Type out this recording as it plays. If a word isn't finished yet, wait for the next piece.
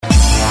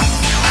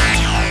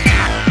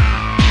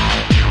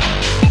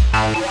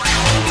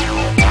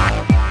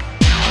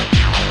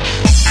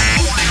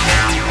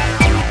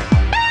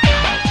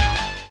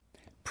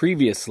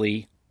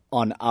Previously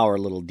on our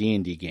little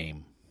D&D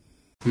game.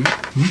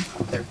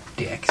 They're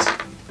dicks.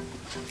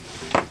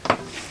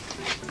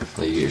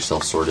 Let you get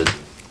yourself sorted.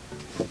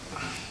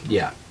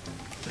 Yeah.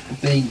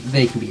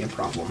 They can be a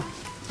problem.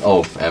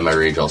 Oh, and my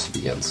rage also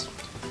begins.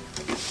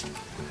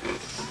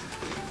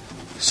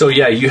 So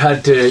yeah, you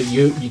had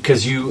to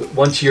because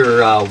once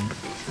your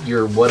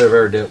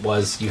whatever it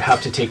was, you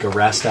have to take a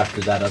rest after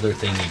that other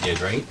thing you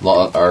did, right?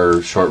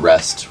 Our short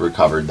rest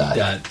recovered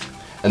that.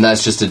 And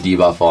that's just a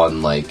debuff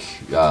on, like,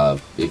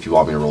 if you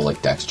want me to roll,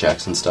 like, dex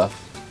checks and stuff.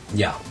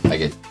 Yeah.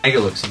 It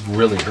looks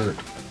really hurt.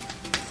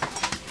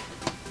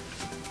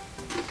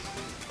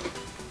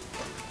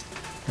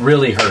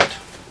 Really hurt.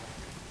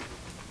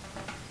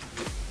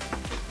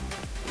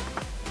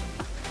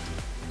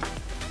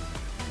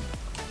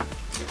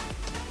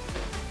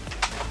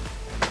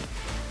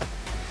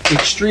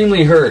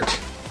 Extremely hurt.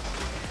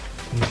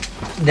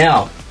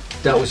 Now,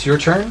 that was your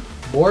turn,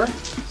 Boar?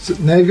 Is it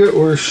Naga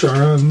or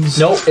Sharon's?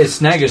 No,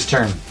 it's Naga's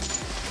turn.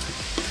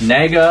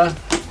 Naga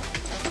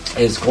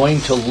is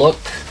going to look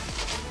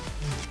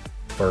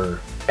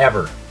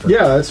forever.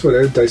 Yeah, that's what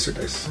dice are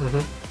dice. Mm-hmm.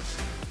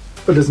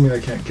 But it doesn't mean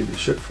I can't give you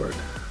shit for it.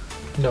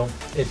 No,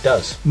 it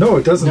does. No,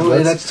 it doesn't. No,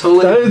 that's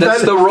totally...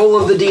 That's the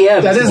role of the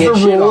DM. That is the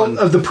role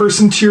of the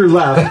person to your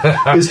left,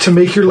 is to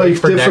make your life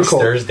difficult. Next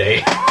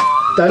Thursday.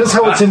 That is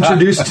how it's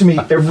introduced to me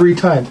every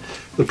time.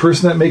 The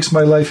person that makes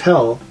my life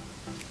hell,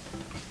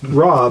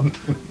 Rob,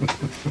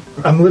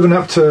 I'm living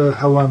up to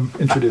how I'm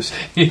introduced.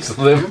 He's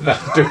living up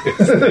to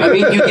it. I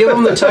mean, you give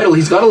him the title,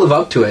 he's got to live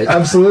up to it.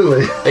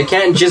 Absolutely. It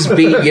can't just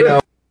be,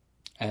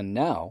 And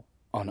now,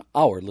 on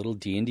our little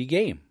D&D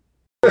game.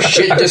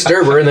 shit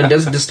disturber and then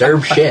doesn't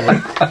disturb shit.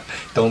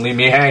 Don't leave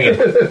me hanging.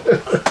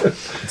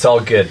 It's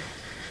all good.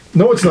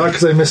 No, it's not,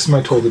 because I missed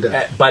my toll to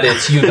death. But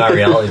it's you,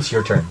 Nariel. It's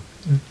your turn.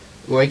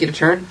 Will I get a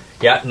turn?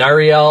 Yeah,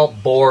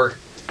 Nariel, Boar,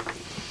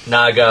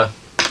 Naga,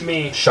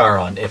 Me.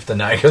 Sharon, if the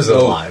Naga's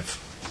alive.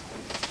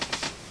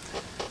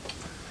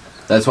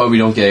 That's why we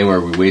don't get anywhere.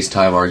 We waste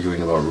time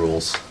arguing about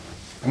rules.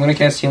 I'm going to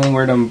cast Healing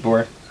Word on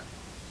Boar.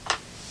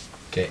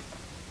 Okay.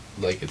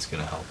 Like it's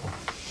going to help him.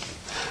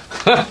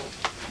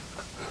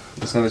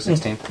 It's another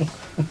 16.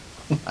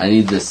 I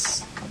need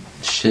this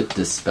shit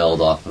dispelled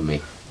off of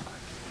me.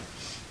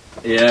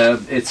 Yeah,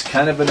 it's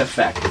kind of an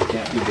effect. It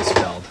can't be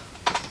dispelled.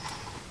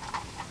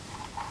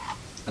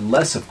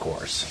 Unless, of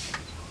course.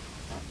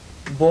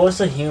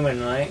 Bo's a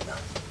human, right?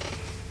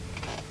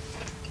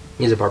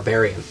 He's a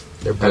barbarian.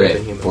 They're better than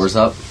Okay, humans. 4's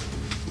up.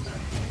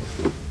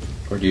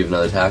 Or do you have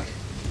another attack?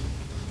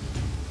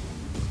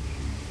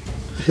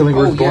 Healing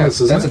word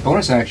bonus, isn't that's it? a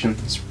bonus action.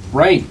 That's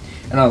right.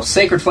 And a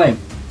Sacred Flame.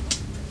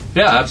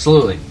 Yeah,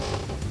 absolutely.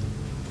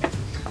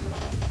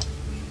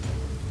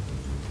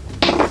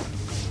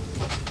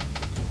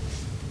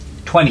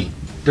 $20.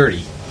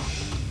 Dirty.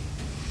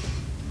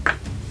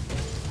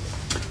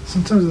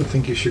 Sometimes I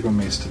think you should go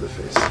mace to the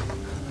face.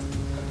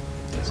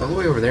 It's all the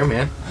way over there,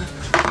 man.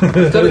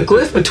 There's got a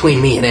glyph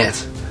between me and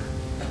it.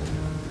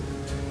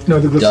 No,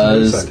 the glyph's on the other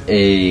Does side.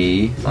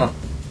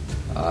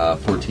 a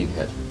 14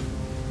 hit?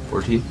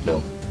 14?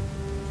 No.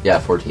 Yeah,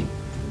 14.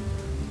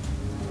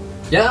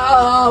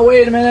 Yeah,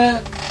 wait a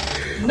minute.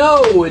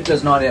 No, it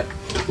does not hit.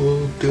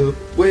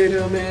 Wait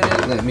a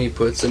minute. Let me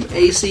put some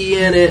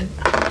AC in it.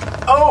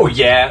 Oh,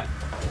 yeah.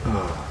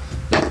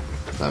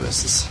 That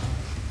misses.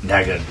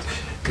 Naga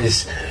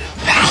is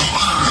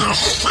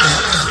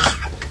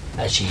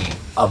as she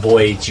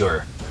avoids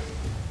your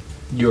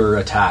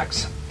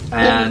attacks,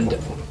 and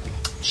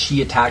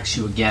she attacks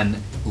you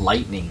again,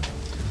 lightning,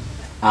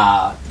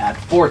 at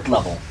 4th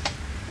level.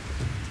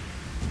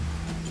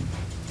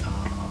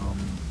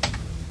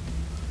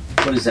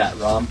 What is that,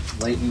 Rob?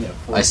 Lightning at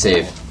 4th I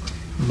save.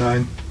 level.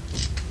 9.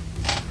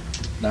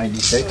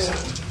 96.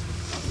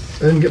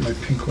 I didn't get my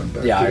pink one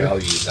back. Yeah, did I? I'll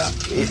use that.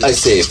 I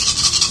save.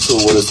 So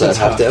what is that?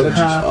 Half damage?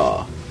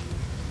 Ah.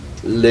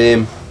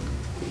 Lame.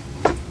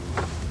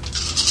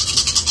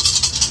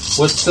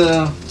 What's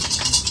the?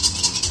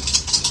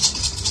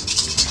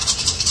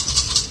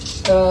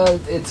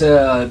 It's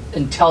a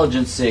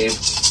intelligence save.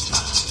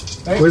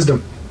 Right?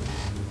 Wisdom.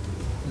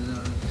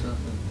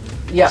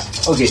 Yeah.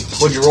 Okay.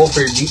 What'd you roll for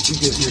your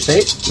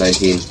save?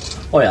 19.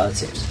 Oh yeah, that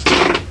saves.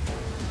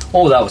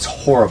 Oh, that was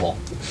horrible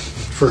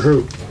For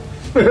who?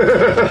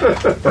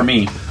 for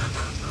me.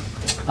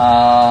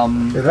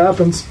 It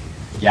happens.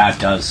 Yeah, it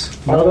does.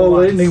 Not all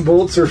lightning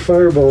bolts or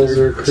fireballs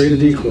are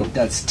created equal.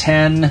 That's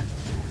 10,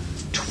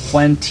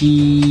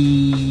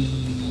 20,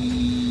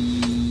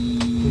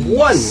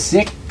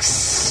 6,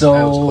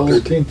 so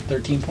 13.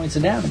 13 points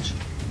of damage.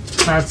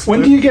 That's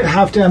When do you get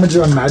half damage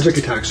on magic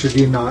attacks, or do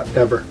you not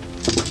ever?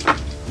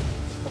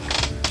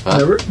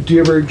 Never? Do you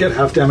ever get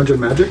half damage on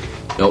magic?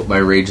 Nope, my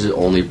rage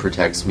only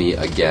protects me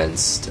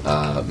against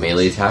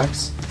melee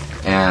attacks.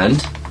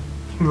 And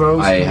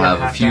Rose I can get have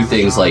a half few damage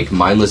things on. like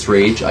mindless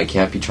rage. I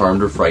can't be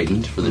charmed or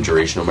frightened for the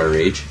duration of my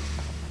rage.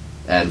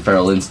 And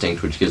feral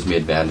instinct, which gives me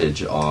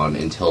advantage on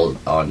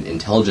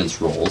intelligence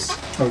rolls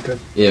Okay.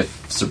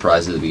 if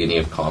surprised at the beginning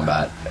of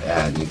combat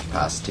and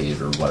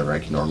incapacitated or whatever. I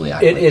can normally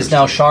act. It like is a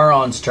now shield.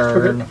 Sharon's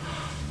turn. Okay.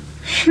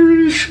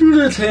 Shoot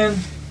it, 10.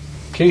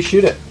 Okay,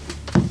 shoot it.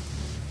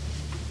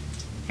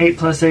 8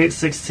 plus 8,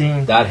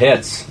 16. That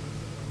hits.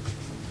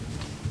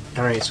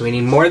 Alright, so we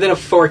need more than a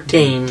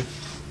 14.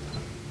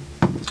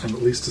 And at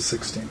least a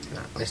 16.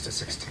 At least a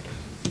 16.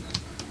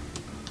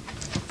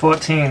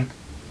 14.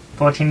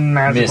 14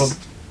 magical. Miss.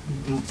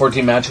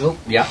 14 magical?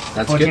 Yeah,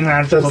 that's 14 good.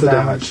 magical That's the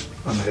damage. damage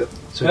on the hit.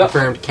 So Yep.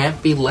 confirmed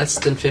can't be less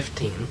than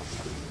 15.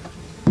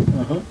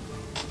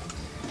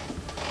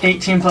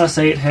 18 plus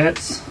 8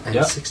 hits. And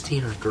Yep.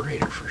 16 or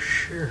greater for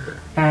sure.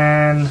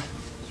 And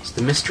It's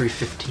the mystery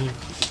 15.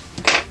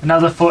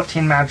 another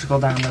 14 magical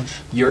damage.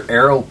 Your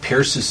arrow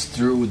pierces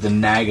through the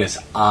Naga's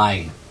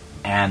eye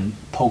and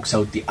pokes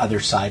out the other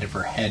side of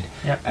her head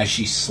Yep. as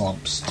she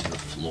slumps to the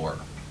floor.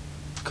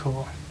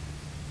 Cool.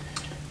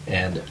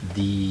 And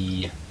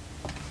the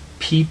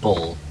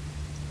people,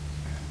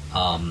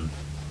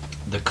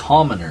 the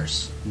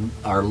commoners,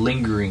 are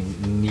lingering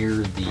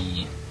near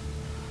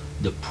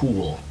the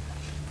pool.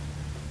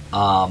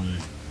 Can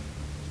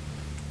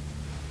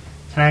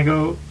I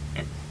go?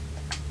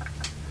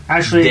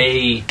 Actually,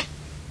 They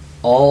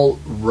all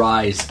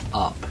rise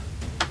up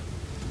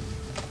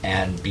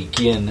and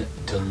begin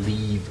to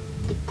leave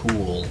the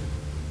pool,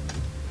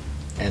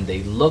 and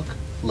they look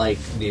like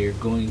they're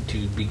going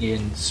to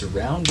begin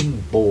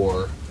surrounding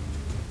Boar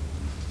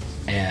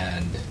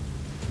and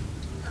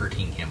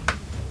hurting him.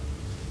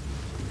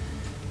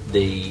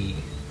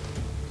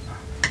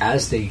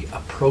 As they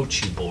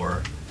approach you,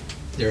 Boar,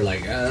 they're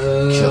like,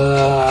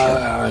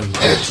 I'm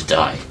here to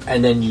die.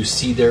 and then you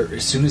see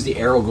as soon as the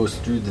arrow goes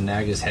through the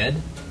Naga's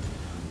head,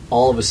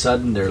 all of a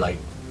sudden they're like,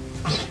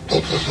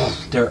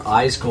 their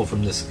eyes go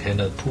from this kind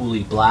of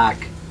pooly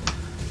black,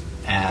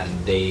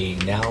 and they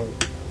now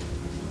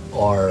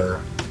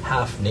are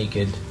half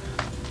naked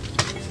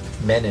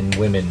men and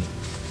women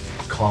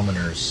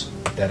commoners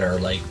that are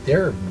like,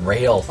 they're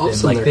rail thin.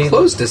 Also, like their they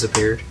clothes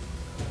disappeared.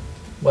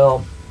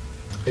 well,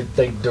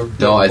 like they're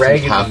No, I think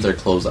raggedy. half their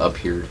clothes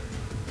appeared.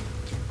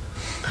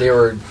 They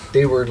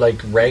were like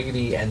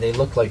raggedy, and they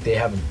look like they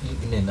haven't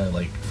eaten in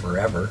like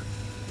forever,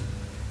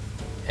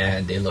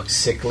 and they look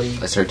sickly,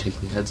 I started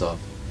taking heads off.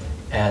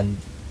 and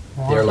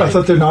they're I like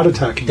thought they're not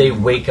attacking they you.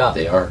 wake up.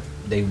 They are.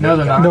 They No,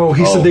 wake they're up. not. No,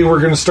 he Oh. said they were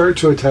going to start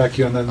to attack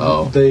you, and then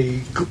Oh.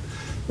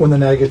 when the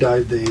Naga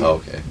died, they... Oh,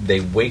 okay.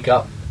 They wake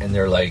up and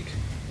they're like,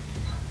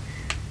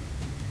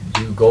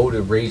 you go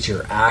to raise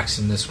your axe,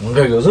 and this one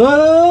guy goes, "Oh,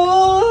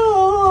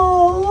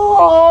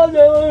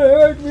 don't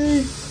hurt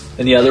me,"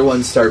 and the other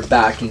ones start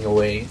backing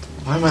away.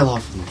 Why am I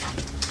laughing?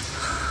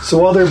 So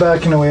while they're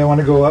backing away, I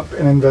want to go up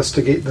and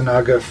investigate the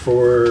Naga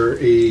for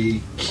a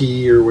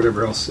key or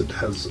whatever else it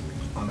has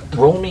on it.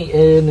 Roll me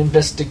an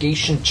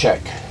investigation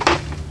check.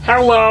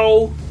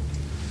 hello.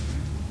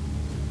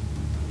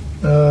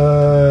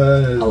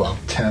 Hello.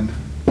 10.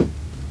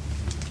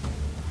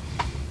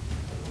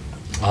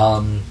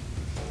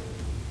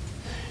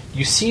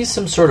 You see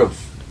some sort of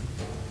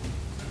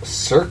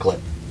circlet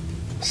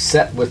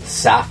set with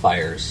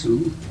sapphires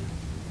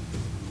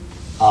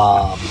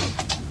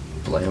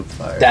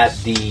Lampfires. that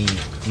the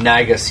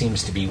Naga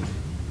seems to be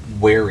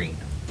wearing.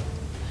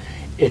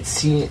 It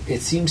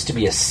seems to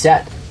be a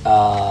set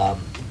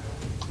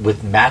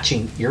with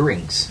matching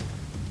earrings.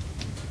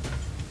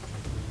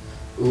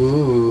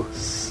 Ooh.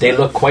 They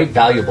look quite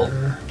valuable.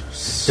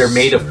 They're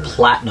made of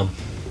platinum.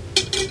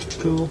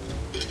 Cool.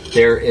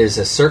 There is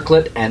a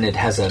circlet, and it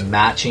has a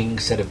matching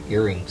set of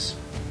earrings.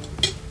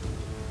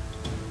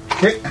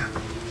 Okay.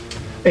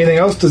 Anything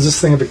else? Does this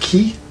thing have a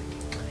key?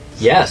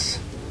 Yes.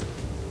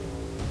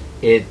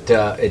 It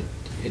does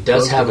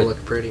Those have don't a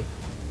look pretty.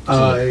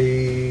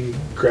 I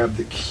grabbed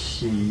the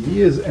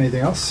key. Is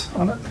anything else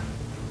on it?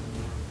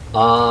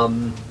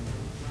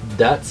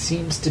 that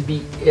seems to be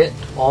it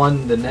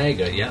on the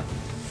Naga, yeah.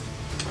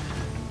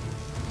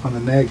 On the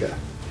Naga.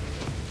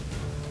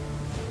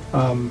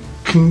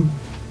 Can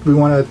we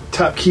want to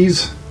tap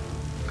keys?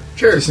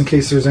 Sure. Just in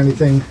case there's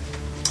anything.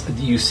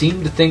 You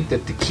seem to think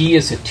that the key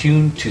is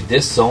attuned to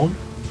this zone,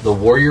 the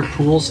warrior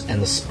pools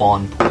and the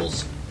spawn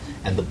pools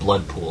and the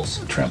blood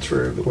pools.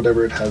 Transfer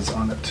whatever it has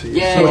on it to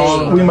you.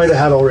 Yay. Which we might have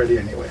had already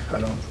anyway.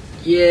 I don't.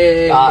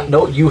 Yay.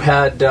 No, you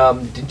had.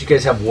 Did you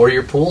guys have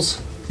warrior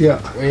pools? Yeah.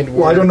 And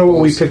Well, I don't know what we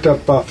wolves. picked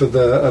up off of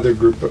the other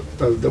group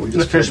that we just.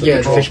 The fish pulled. Yeah,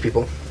 the fish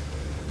people.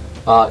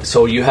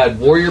 So you had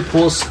warrior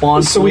pools,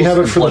 spawn So pools. we have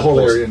it and for the blood whole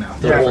pools. area now.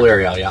 The Yeah. whole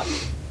area, yeah.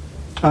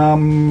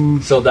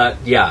 So that,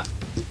 yeah.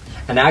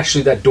 And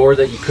actually, that door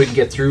that you couldn't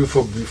get through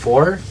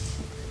before.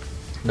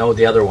 No,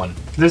 the other one.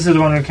 This is the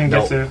one we can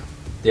No. get through.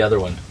 The other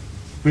one.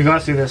 We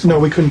got through this No,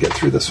 one. we couldn't get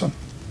through this one,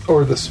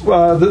 or this.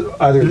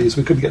 Either of these,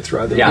 we couldn't get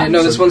through either. Yeah. Yeah,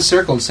 no, this one's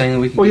circled saying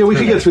we can. Well, yeah, we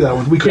could get through that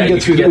one. We couldn't Yeah,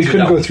 get through. you could We get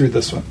couldn't through go that through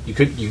this one. You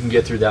can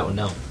get through that one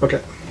now.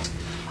 Okay.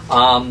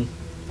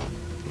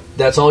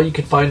 That's all you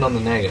could find on the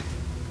Naga.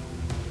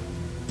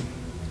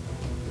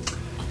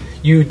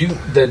 You do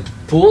the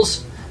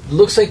pools.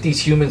 Looks like these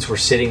humans were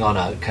sitting on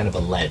a kind of a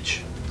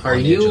ledge. Are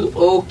on the edge of you the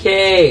pool.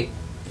 okay?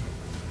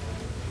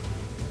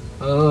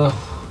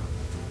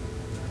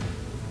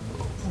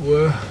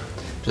 Where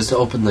Just to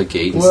open the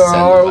gate and where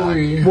send are them back.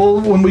 we?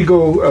 Well, when we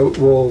go out,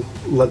 we'll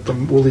let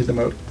them. We'll lead them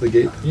out the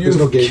gate. There's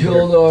no gate here.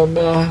 our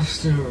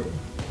master.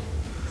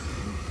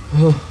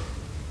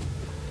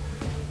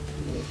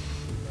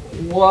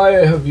 Why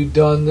have you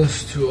done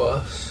this to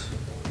us?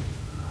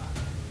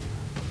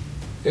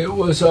 It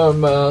was our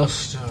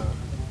master.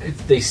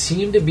 They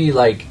seem to be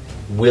like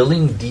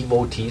willing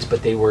devotees,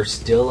 but they were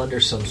still under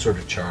some sort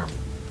of charm.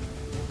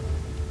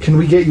 Can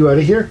we get you out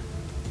of here?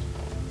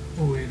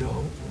 We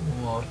don't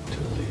want to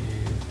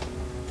leave.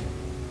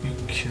 You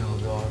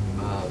killed our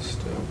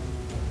master.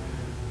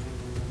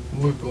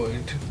 We're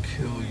going to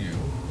kill you.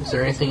 Is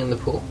there anything in the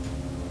pool?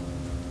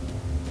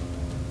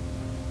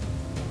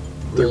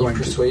 They're Roll a going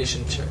to.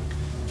 persuasion check.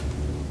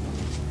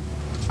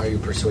 Are you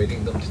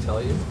persuading them to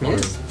tell you?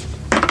 Yes.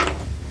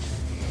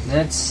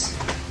 That's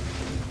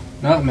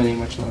not many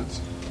much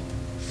lots.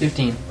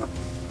 15.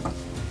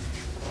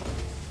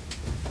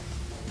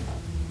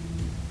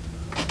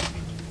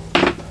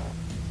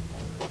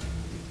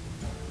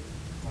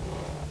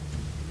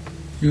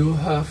 You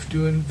have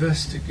to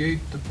investigate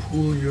the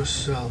pool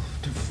yourself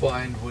to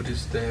find what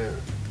is there.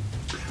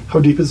 How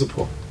deep is the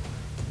pool?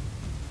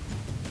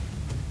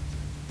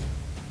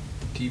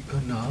 Deep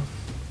enough.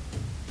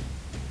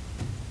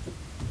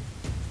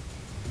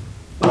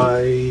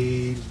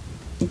 I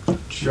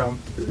jump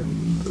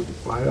in the...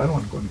 I don't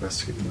want to go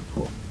investigating the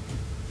pool.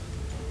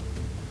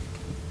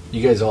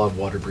 You guys all have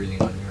water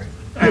breathing on you,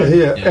 right?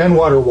 Yeah. Yeah. And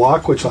water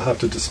walk, which I'll have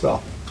to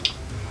dispel.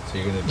 So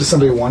you're gonna Does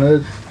somebody want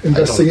to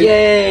investigate?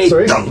 Yay!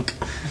 Sorry? Dunk.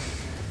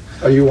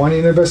 Are you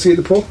wanting to investigate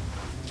the pool?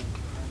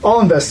 I'll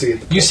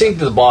investigate. You sink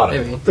to the bottom.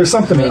 Maybe. There's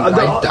something...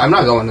 I'm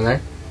not going in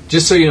there.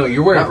 Just so you know,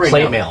 you're wearing Not right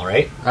plate now. mail,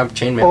 right? I have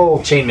chainmail. oh,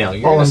 Chainmail.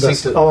 You're I'll gonna sink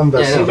investigate. to I'll Yeah,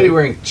 investigate. somebody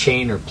wearing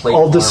chain or plate.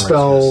 I'll armor is gonna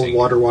dispel sink.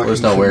 water I walking.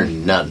 was not from-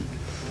 wearing none.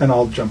 And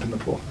I'll jump in the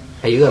pool.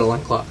 Hey, you got a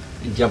loincloth.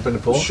 You jump in the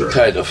pool. Sure.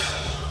 Kind of.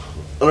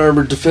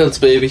 Unarmored defense,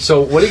 baby. So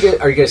what do you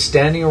get? Are you guys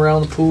standing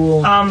around the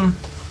pool?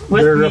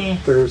 With They're me.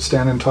 up there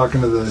standing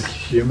talking to the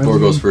human. Or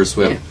goes for a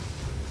swim.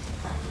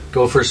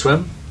 Go for a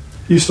swim.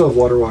 You still have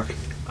water walk.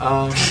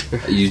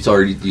 You said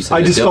I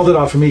it, dispelled it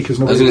off of me because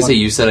I nobody. was going to say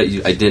wanted- you said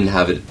it. I didn't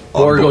have it.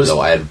 On Or board, goes, though.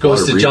 I had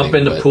goes water to jump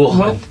breathing, in the but- pool.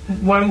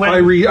 Well, when I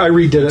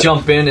redid it.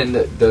 Jump in and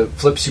the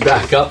flips you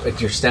back up and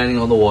you're standing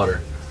on the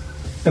water.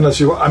 Unless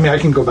you, I mean, I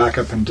can go back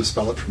up and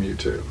dispel it from you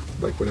too,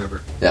 like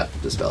whatever. Yeah,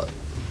 dispel it.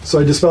 So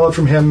I dispel it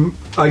from him.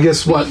 I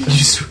guess what?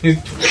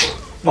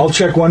 I'll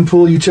check one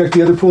pool. You check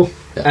the other pool.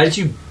 As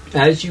you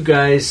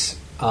guys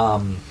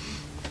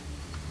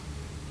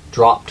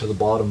drop to the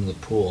bottom of the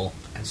pool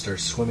and start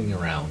swimming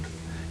around,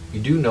 you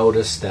do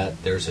notice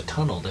that there's a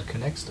tunnel that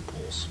connects the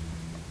pools.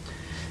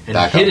 And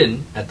Back up.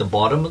 hidden at the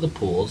bottom of the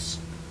pools,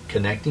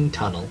 connecting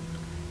tunnel,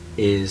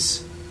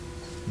 is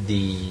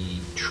the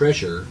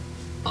treasure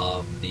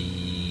of the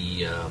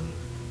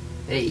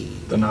Hey.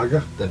 The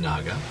Naga.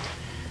 Naga.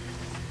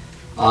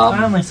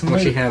 Finally, some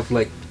What she weight. have,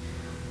 like...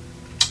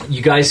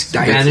 You guys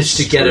Diets managed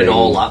to of get it strength.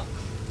 all up.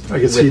 I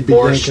guess With he'd be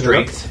more yanking it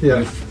up. strength,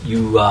 Yeah.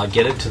 you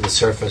get it to the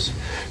surface,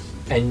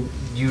 and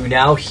you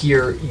now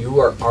hear you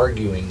are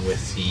arguing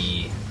with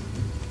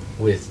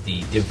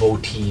the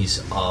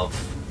devotees of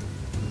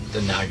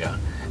the Naga,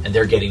 and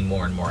they're getting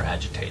more and more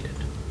agitated.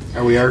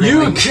 Are we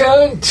arguing?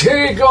 can't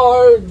take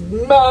our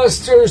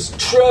master's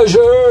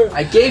treasure.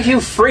 I gave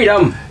you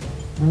freedom!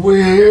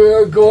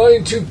 We're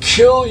going to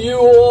kill you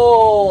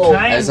all. Can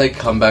I- As I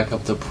come back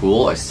up the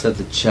pool, I set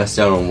the chest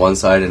down on one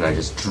side and I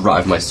just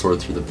drive my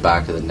sword through the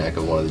back of the neck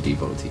of one of the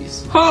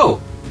devotees.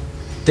 Oh!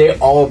 They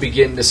all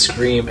begin to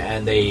scream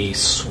and they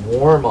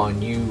swarm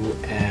on you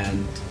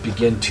and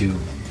begin to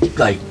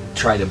like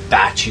try to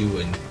bat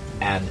you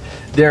and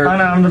they're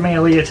Unarmed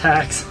melee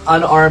attacks.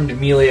 unarmed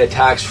melee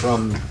attacks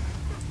from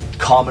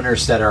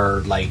commoners that are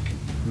like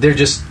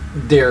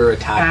they're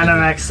attacking.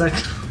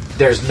 Anorexic.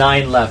 There's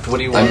 9 left. What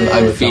do you want to do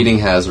I'm with them? feeding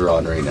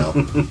Hazaron right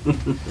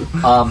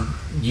now.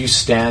 You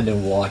stand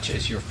and watch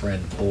as your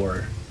friend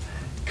Bor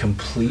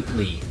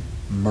completely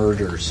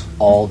murders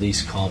all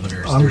these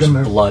commoners. I'm There's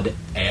gonna- blood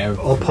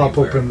everywhere. I'll pop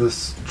open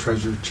this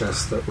treasure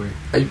chest that way.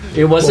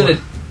 It wasn't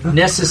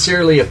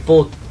necessarily a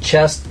full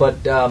chest, but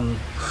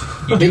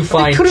you do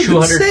find could've been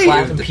 200 saved.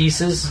 platinum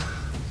pieces,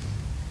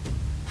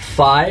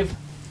 5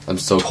 I'm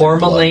soaked in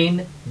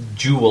tourmaline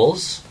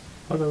jewels.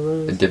 What are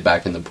blood. I those? dip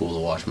back in the pool to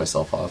wash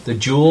myself off. The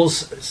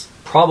jewels is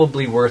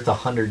probably worth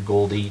 100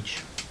 gold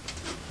each.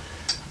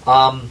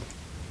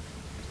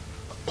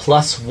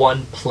 Plus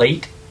 1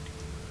 plate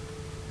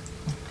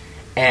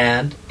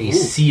and a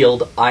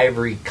sealed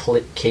ivory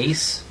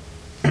case.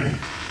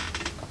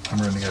 I'm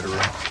running out of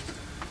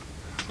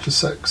room.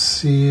 Just like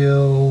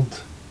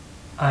sealed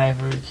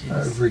Ivory case.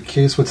 every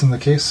case. What's in the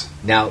case?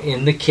 Now,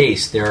 in the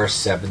case, there are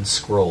 7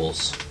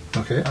 scrolls,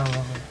 Okay. I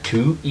love it.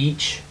 2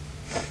 each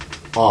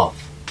of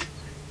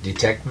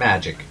detect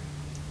magic,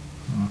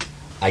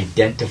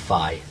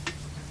 identify,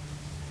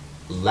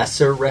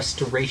 lesser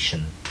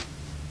restoration,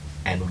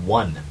 and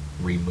 1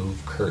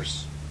 remove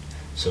curse.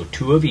 So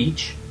 2 of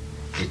each,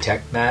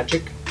 detect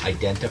magic,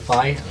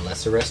 identify, and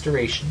lesser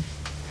restoration,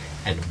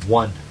 and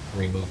 1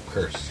 remove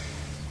curse.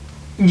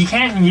 You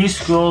can't use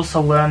scrolls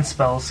to learn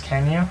spells,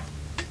 can you?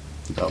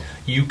 No.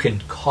 You can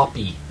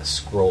copy a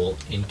scroll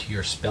into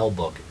your spell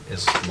book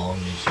as long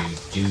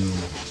as you do.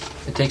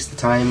 It takes the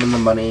time and the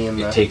money and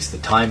It takes the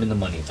time and the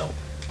money, though.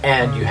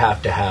 And you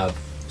have to have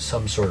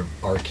some sort of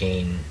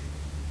arcane...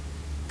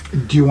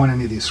 Do you want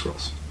any of these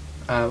scrolls?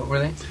 what were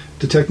they?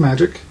 Detect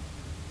magic.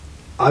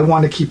 I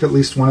want to keep at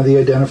least one of the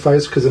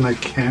identifiers because then I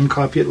can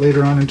copy it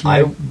later on into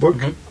my book.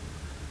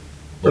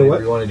 Whatever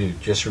what? you want to do.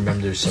 Just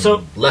remember there's some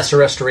So- lesser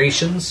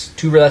restorations,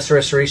 2 lesser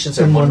restorations,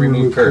 and 1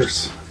 remove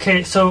curse.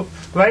 Okay, so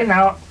right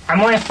now I'm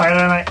only a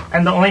fighter,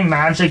 and the only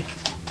magic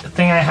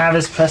thing I have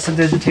is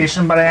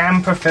prestidigitation, but I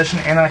am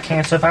proficient in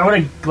arcane. So if I were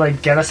to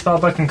like get a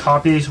spellbook and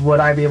copy these, would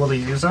I be able to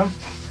use them?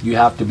 You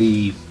have to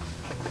be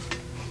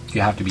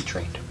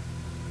trained.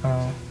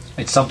 Oh,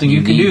 It's something You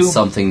you can need do,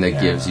 something that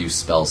Yeah. gives you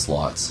spell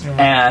slots.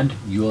 yeah. and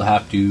you will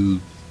have to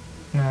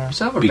yeah. You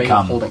still have a bag Become-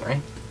 of holding,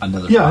 right?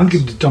 another Yeah, I'm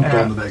class. going to dump it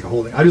all in the bag of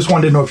holding. I just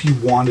wanted to know if you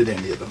wanted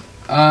any of them.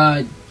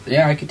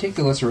 Yeah, I could take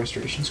the lesser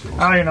restoration scrolls.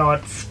 I don't even know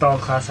what spell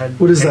class I'd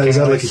What is pick that? Is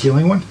that like a anyways,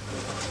 healing one?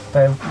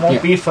 but it won't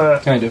Yeah, be for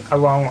kind of. a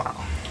long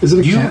while. Is it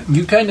a You can?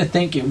 you kind of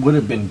think it would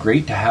have been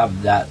great to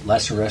have that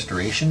lesser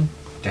restoration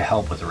to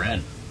help with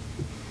Ren.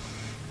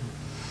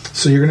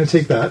 So you're going to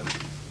take that.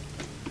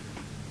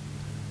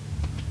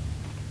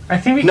 I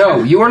think we No,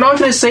 can- you are not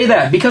going to say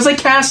that because I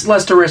cast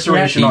Lesser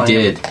Restoration He on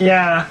him. did.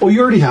 Yeah. Oh, you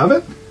already have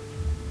it?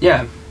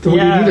 Yeah. Then what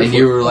do Yeah. you need it And for?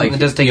 you were like, It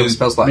does take you up a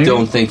spell slot.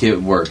 don't think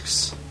it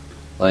works.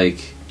 Like,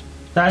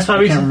 That's why I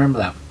we can't remember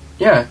that.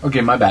 Yeah.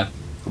 Okay, my bad.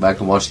 go back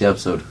and watch the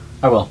episode.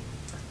 I will.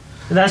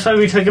 That's why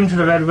we took him to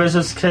the Red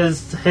Wizards,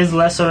 because his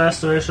lesser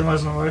restoration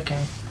wasn't working.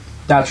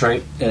 That's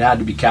right. It had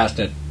to be cast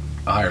at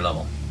a higher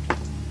level.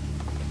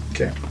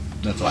 Okay.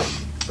 That's why.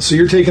 So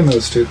you're taking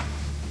those two.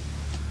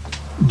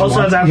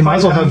 Also, at that You might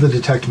as well point, have the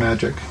detect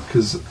magic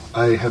because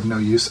I have no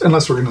use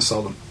unless we're going to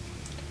sell them.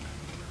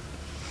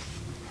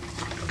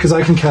 Because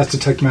I can cast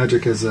detect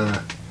magic as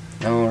a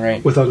Oh,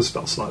 right. without a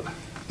spell slot,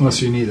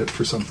 unless you need it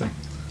for something.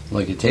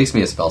 Like, it takes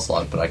me a spell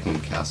slot, but I can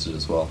cast it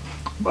as well.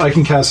 I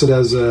can cast it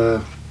as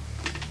a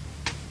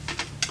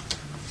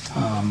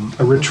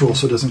ritual,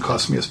 so it doesn't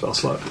cost me a spell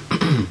slot.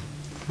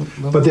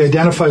 But the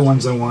identify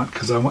ones I want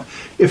because I want.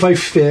 If I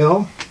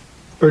fail,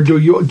 or do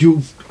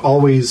you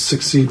always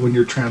succeed when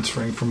you're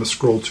transferring from a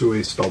scroll to a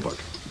spellbook?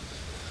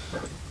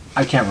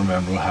 I can't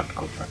remember. We'll have to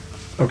go for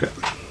it.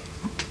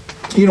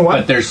 Okay. You know what?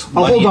 But there's I'll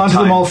money hold on and to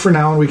them time. all for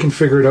now, and we can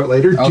figure it out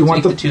later. I'll Do you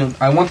want take the two.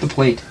 I want the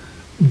plate.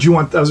 Do you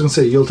want? I was going to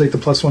say you'll take the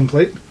 +1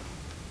 plate,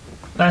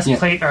 That's Yeah.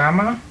 plate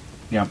armor.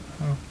 Yeah.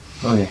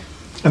 Okay.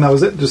 and that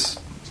was it.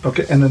 Just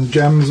okay. And then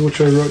gems, which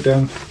I wrote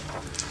down,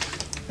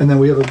 and then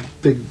we have a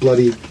big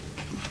bloody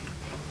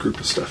group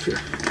of stuff here.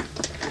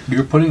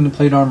 You're putting the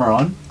plate armor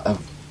on?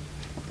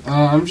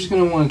 I'm just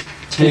going to want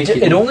to take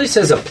It only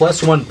says a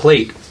 +1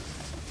 plate.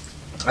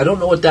 I don't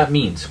know what that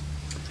means.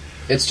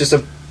 It's just a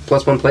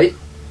 +1 plate?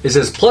 It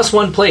says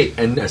 +1 plate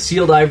and a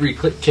sealed ivory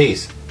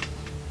case.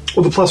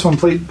 Well, the +1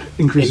 plate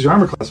increases your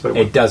armor class by 1.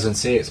 It doesn't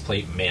say it's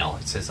plate mail.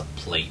 It says a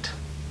plate.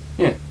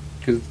 Yeah,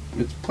 because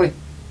it's plate.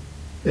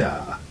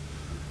 Yeah.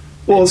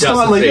 Well, it's doesn't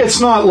not like say- it's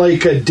not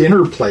like a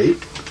dinner plate.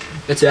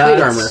 It's That's-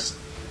 plate armor.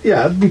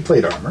 Yeah, it'd be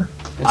plate armor.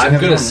 I'm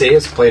going to say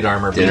it's plate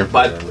armor, Dinner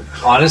but plate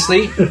armor.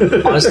 honestly,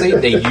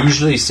 they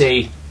usually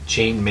say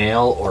chain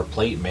mail or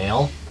plate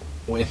mail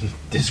in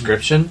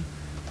description.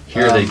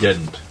 Here they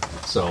didn't.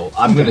 So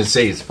I'm going to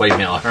say it's plate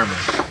mail armor.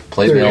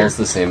 Plate There you mail are. is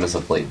the same as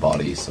a plate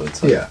body, so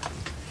it's like, Yeah.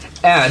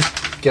 And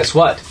guess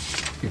what?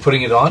 You're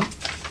putting it on?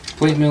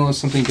 Plate mail is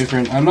something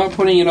different. I'm not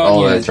putting it on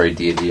Oh, yet. that's right.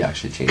 D&D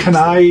actually changed. Can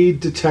I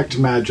detect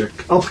magic?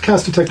 I'll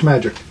cast detect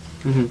magic.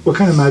 What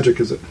kind of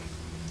magic is it?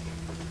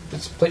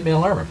 It's plate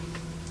mail armor.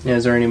 Yeah,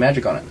 is there any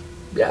magic on it?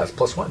 Yeah, it's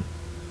 +1.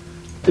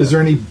 Is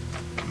there any?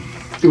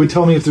 It would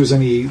tell me if there's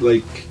any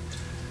like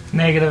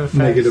Negative effects.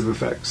 negative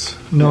effects.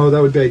 No,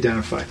 that would be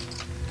identify.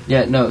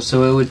 Yeah, no,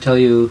 so it would tell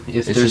you if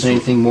It's there's just-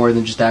 anything more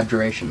than just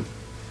abjuration.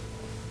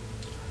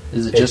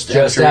 Is it It's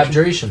just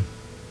abjuration.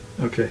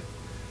 Okay.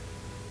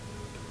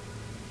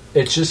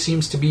 It just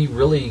seems to be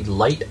really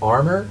light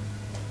armor,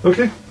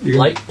 Okay. You can-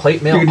 light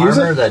plate mail you can use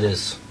armor it? that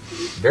is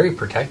very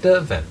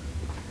protective, and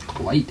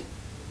Light.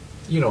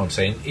 you know what I'm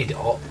saying.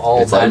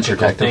 All It's like magical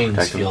protective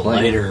things feel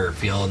plate. lighter,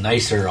 feel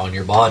nicer on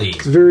your body.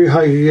 It's very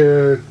high.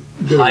 Good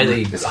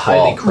Highly, It's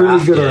highly qual. really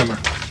crafted. good armor.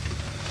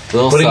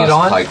 Little Putting it sus,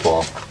 on? high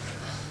qual.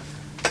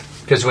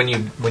 Because when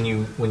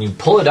you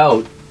pull it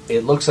out,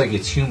 it looks like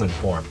it's human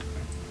form,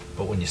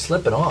 but when you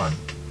slip it on,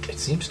 it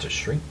seems to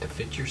shrink to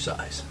fit your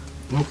size.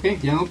 Okay,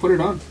 yeah, I'll put it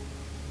on.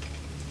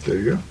 There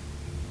you go.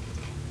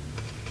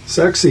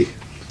 Sexy.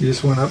 You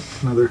just went up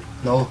another.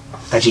 No.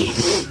 Touchy.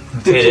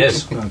 It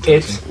is.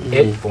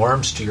 It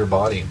forms to your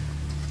body.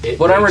 It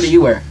What armor makes- do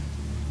you wear?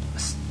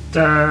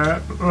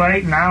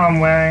 Right now I'm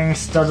wearing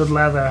studded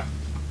leather.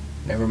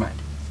 Never mind.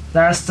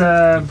 That's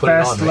the You put it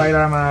best on, right? light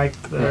armor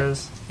there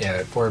is. Yeah,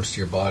 it forms to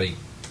your body.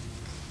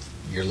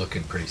 You're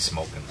looking pretty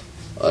smoking.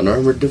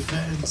 Unarmored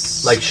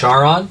defense. Like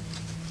Charon,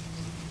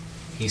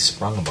 he's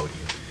sprung about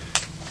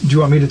you. Do you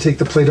want me to take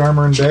the plate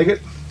armor and bag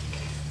it?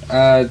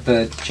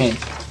 The chain.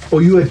 Oh,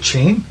 you had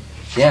chain?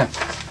 Yeah.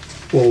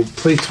 Well,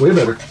 plate's way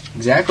better.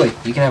 Exactly.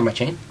 You can have my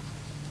chain.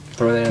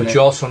 Throw that in But there.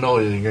 you also know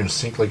that you're going to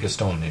sink like a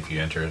stone if you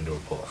enter into a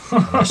pool.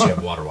 Unless you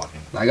have water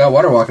walking. I got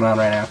water walking on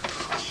right now.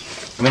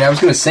 I mean, I was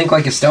going to sink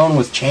like a stone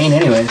with chain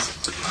anyways.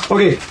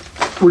 Okay,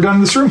 we're done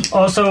in this room.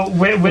 Also,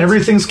 with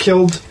Everything's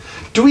killed.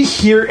 Do we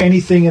hear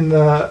anything in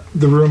the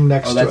room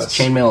next Oh, to that's us?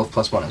 chainmail of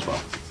 +1 as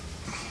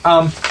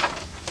well.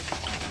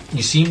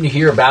 You seem to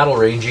hear a battle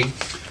raging.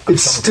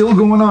 It's still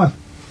going on.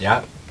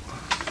 Yeah.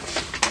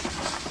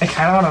 I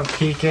kind of want to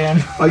peek in.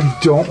 I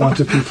don't want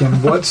to peek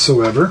in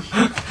whatsoever.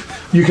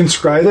 You can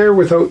scry there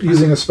without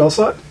using a spell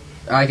slot?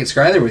 I could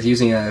scry there with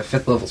using a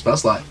 5th level spell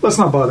slot. Let's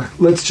not bother.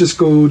 Let's just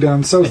go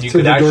down south And you to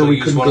could the door actually we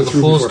use couldn't one go of the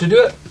through pools before. to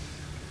do it.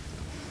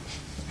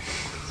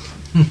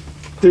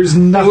 There's It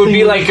nothing. would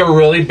be like a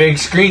really big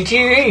screen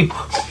TV.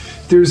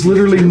 There's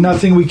literally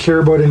nothing we care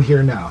about in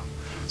here now.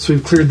 So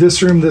we've cleared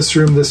this room, this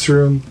room, this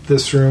room,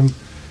 this room,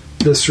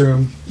 this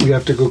room. We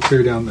have to go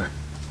clear down there.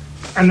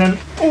 And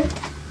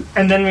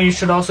then we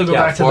should also go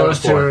Yeah, back to 4 those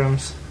and 2 4.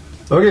 rooms.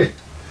 Okay.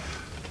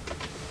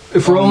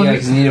 If we're all Oh, yeah, in,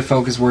 because you need a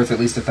focus worth at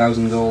least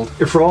 1,000 gold.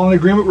 if we're all in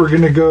agreement, we're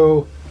going to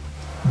go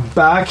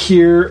back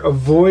here,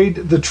 avoid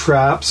the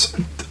traps.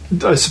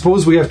 I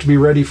suppose we have to be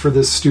ready for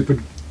this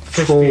stupid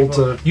Fish troll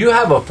people. to.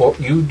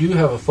 You do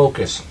have a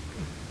focus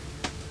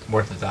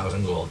worth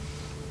 1,000 gold.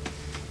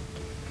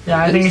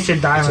 Yeah, I think you should It's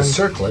a diamond.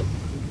 circlet.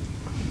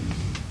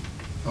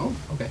 Oh,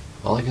 okay.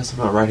 Well, I guess I'm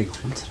not riding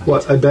home tonight.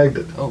 What? I bagged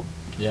it.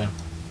 Yeah.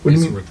 What do you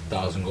It's mean? worth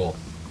 1,000 gold.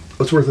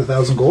 What's worth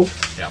 1,000 gold,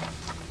 Yeah.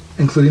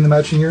 including the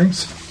matching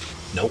earrings?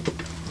 Nope.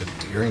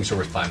 The earrings are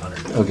worth 500.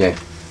 Okay.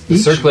 The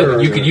Each circlet.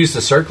 or- You could use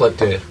the circlet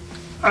to.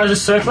 Oh, the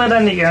circlet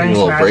and the Taking a earrings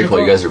little break magical.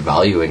 while you guys are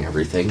valuing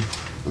everything.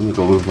 I'm gonna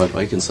go move my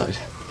bike inside.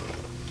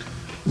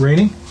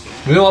 Raining?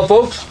 You know what,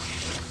 folks?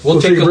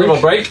 We'll take a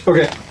little break,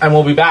 Okay. and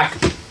we'll be back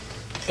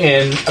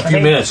in a I few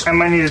think minutes. I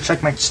might need to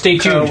check my Stay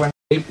crow tuned.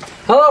 when-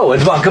 Hello,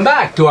 and welcome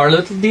back to our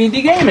little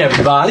D&D game,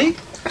 everybody.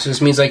 So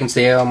this means I can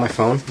stay on my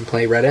phone and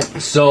play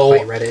Reddit? So, Play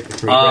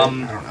Reddit? Read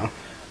um, Reddit? I don't know.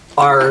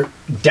 our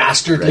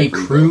dastardly Red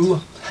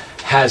crew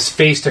has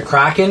faced a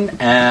kraken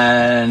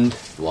and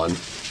One.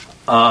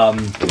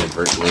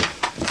 Inadvertently.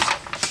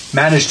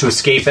 managed to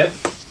escape it.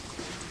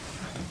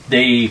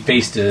 They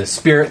faced a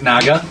spirit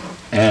naga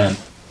and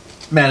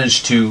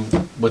managed to,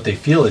 what they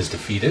feel is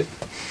defeat it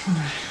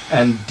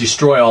and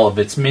destroy all of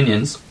its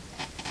minions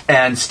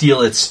and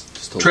steal its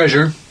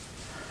treasure.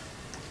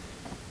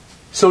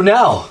 So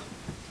now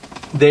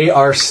they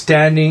are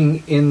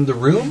standing in the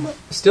room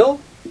still,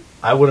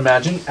 I would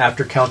imagine,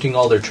 after counting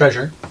all their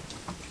treasure.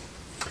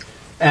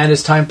 And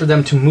it's time for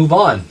them to move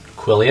on.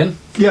 Quillian.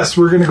 Yes,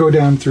 we're going to go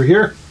down through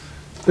here,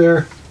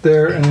 there,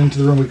 and into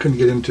the room we couldn't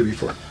get into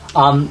before.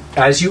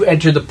 As you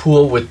enter the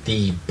pool with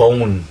the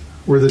bone.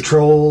 Where the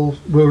troll,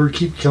 where we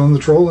keep killing the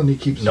troll and he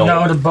keeps. No.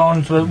 No, the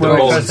bones were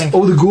bones. missing.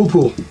 Oh, the ghoul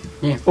pool.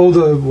 Yeah. Oh,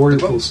 the warrior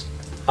pools.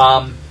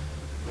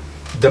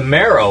 The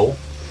marrow,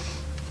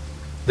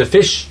 the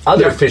fish,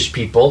 other Yeah. fish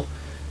people,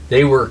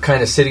 they were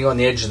kind of sitting on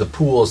the edge of the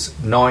pools,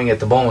 gnawing at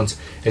the bones.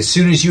 As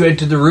soon as you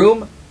enter the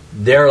room,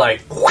 they're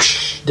like,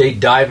 whoosh, they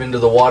dive into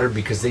the water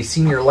because they've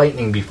seen your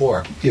lightning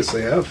before. Yes,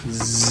 they have.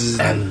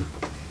 And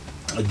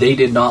they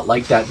did not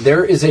like that.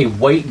 There is a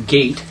white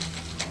gate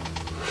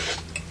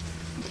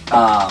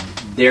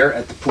there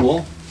at the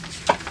pool.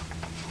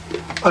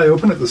 I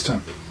open it this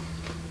time.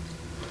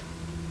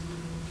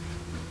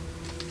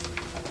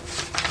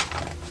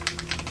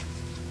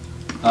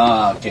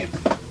 Okay.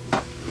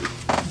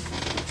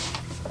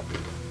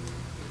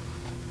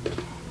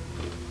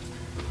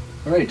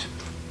 All right.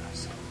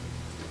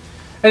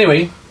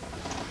 Anyway,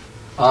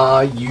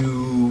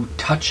 you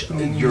touch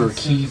your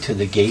key to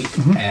the gate,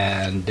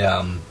 and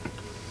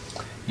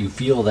you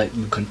feel that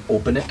you can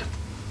open it.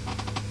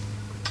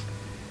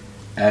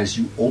 As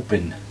you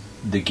open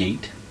the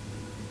gate,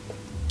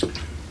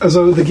 As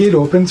the gate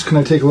opens, can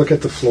I take a look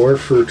at the floor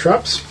for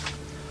traps?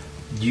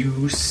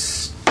 you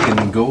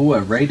can go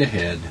right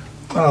ahead.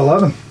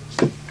 11.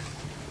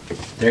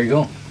 There you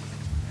go.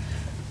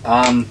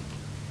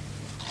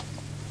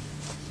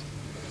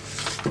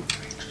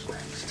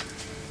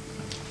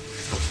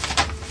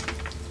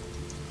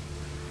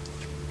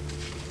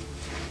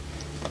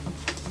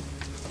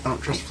 I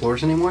don't trust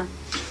floors anymore.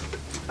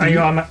 Are you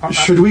on?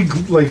 Should we,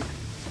 like,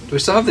 Do we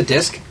still have the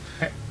disc?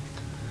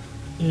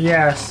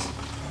 Yes.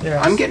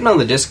 Yes. I'm getting on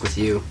the disc with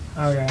you.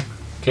 Okay.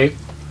 Okay,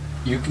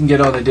 you can get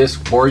on the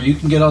disc, or you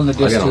can get on the I'll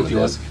disc get on if the you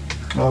want.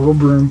 disc. I'll go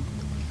broom.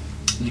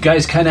 You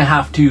guys kind of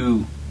have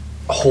to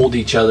hold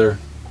each other.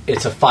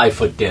 It's a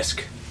 5-foot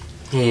disc,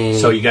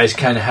 so you guys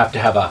kind of have to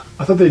have a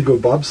I thought they'd go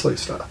bobsleigh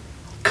style.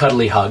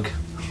 cuddly hug.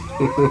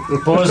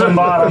 Boys on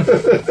bottom.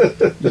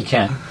 You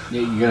can't.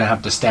 You're gonna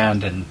have to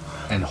stand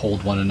and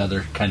hold one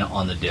another kind of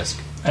on the disc,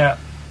 Yeah.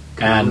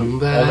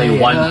 and only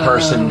one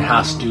person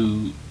has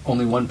to.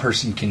 Only one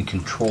person can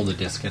control the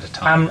disc at a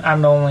time.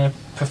 I'm the only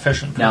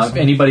proficient person. Now, if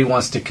anybody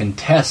wants to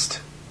contest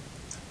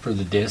for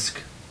the disc,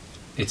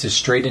 it's a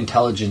straight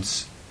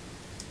intelligence.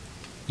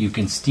 You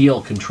can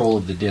steal control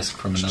of the disc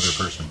from another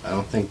person. I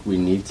don't think we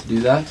need to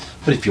do that.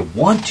 But if you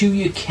want to,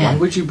 you Why can.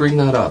 would you bring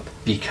that up?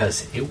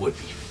 Because it would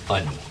be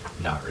funny.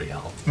 Not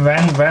real.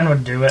 Ren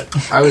would do it.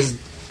 I was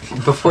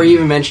before you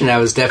even mentioned it, I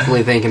was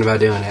definitely thinking about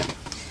doing it.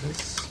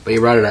 But you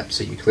brought it up,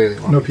 so you clearly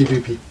won't. No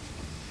PvP.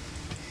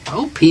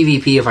 Oh,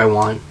 PvP if I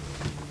want.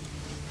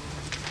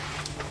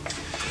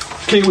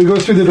 Okay, we go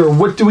through the door.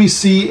 What do we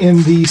see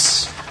in the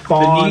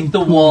spawn Beneath the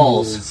pools?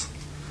 walls.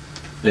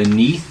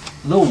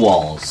 Beneath the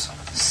walls,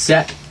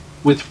 set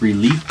with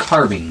relief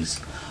carvings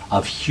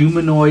of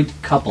humanoid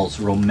couples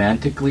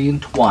romantically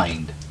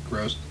entwined.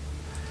 Gross.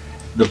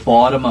 The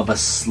bottom of a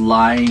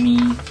slimy,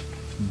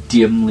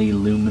 dimly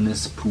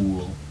luminous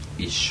pool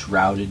is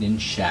shrouded in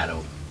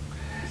shadow.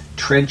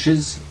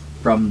 Trenches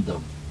from the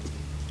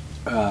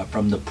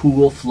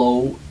pool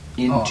flow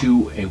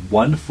into a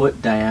 1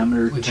 foot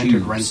diameter We've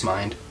entered Ren's tubes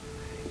mind.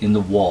 in the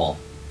wall,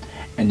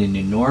 and an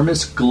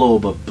enormous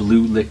globe of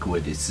blue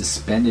liquid is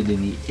suspended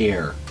in the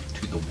air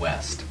to the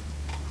west.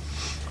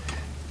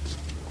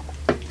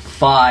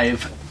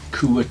 5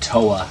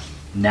 Kuatoa,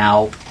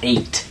 now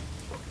 8,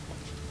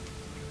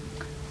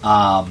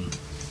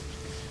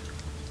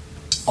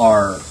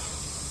 are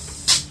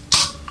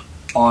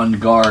on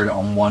guard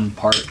on one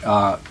part.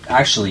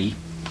 Actually,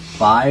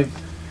 5,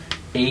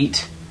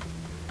 8,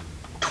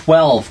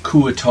 12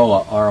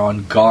 Kuatoa are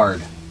on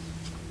guard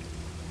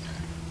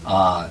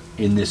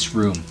in this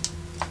room,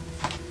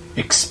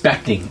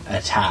 expecting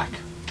attack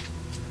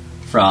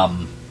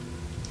from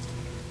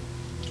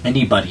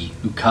anybody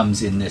who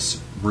comes in this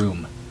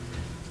room.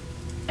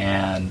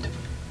 And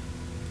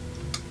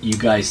you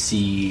guys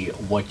see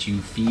what you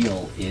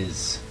feel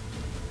is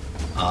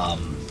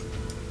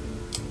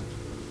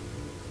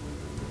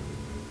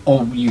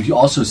you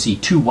also see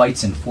 2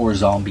 whites and 4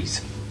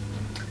 zombies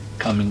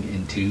coming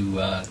into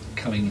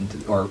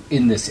or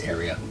in this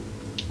area.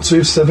 So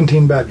you have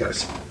 17 bad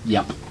guys.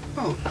 Yep.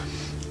 Oh,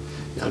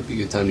 That would be a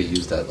good time to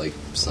use that, like,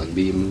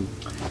 sunbeam.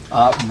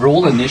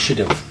 Roll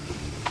initiative.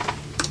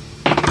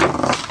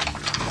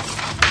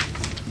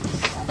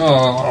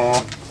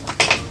 Oh.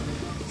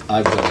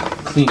 I've got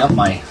to clean up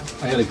my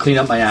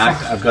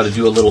act. I've got to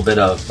do a little bit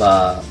of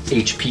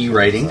HP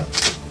writing.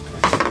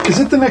 Is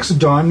it the next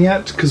dawn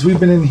yet? Because we've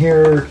been in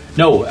here.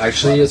 No,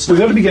 actually, it's We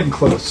got to be getting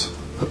close.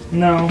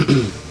 No.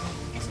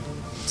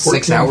 6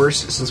 14. hours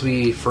since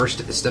we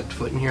first stepped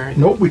foot in here.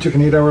 Nope, we took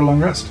an 8-hour long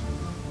rest.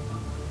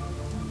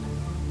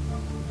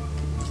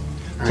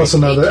 All Plus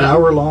right, another 18.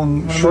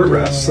 hour-long short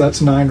rest. So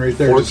that's 9 right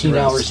there. just 14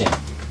 rest. hours in.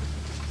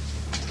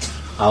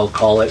 I'll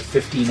call it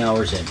 15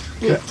 hours in.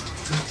 Yeah.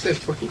 Say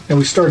 14. And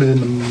we started in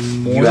the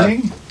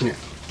morning. Yeah.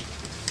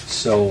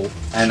 So,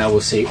 and I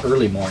will say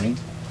early morning.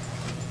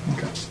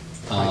 Okay.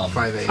 Like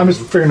 5 a.m. I'm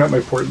just figuring out my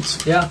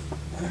importance. Yeah.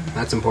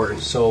 That's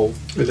important. So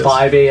It is.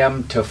 5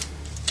 a.m. to,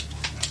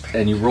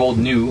 and you rolled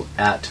new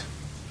at.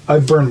 I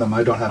burned them.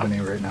 I don't have any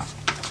right now.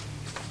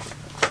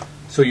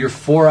 So you're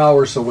 4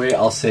 hours away.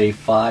 I'll say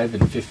 5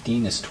 and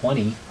 15 is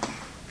 20.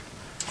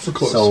 We're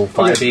close. So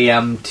 5 Okay.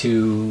 a.m.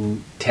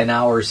 to 10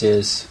 hours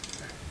is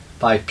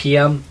 5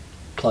 p.m.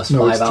 plus No,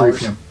 5 it's 3 hours.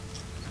 p.m.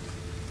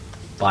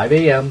 5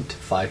 a.m. to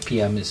 5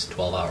 p.m. is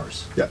 12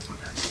 hours. Yeah.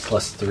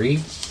 Plus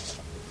 3.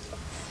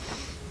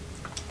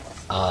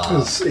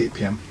 It's 8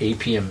 p.m. 8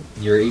 p.m.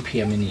 You're 8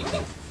 p.m. in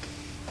evening.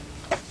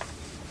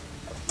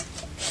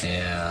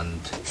 And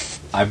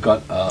I've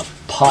got a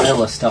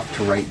pile of stuff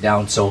to write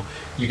down. So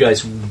you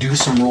guys do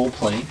some role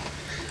playing.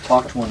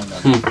 Talk to one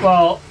another.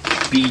 Well,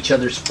 Be each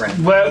other's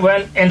friend.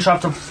 we're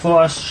interrupted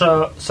before,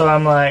 so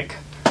I'm like,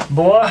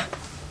 boy,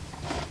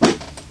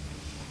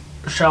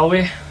 shall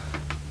we?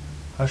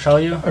 Or shall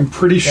you? I'm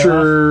pretty Yeah.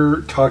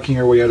 sure talking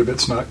our way out of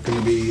it's not going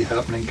to be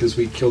happening because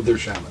we killed their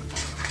shaman.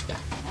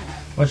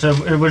 Which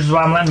is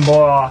why I'm letting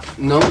boy off.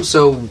 No,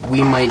 so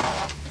we might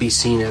be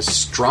seen as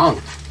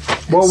strong.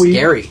 Well,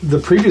 Scary. the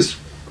previous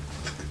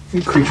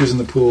creatures in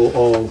the pool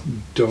all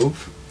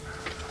dove.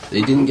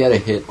 They didn't get a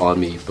hit on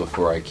me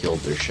before I killed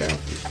their shaman.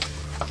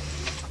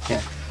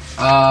 Yeah.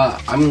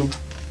 I'm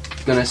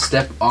gonna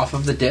step off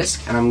of the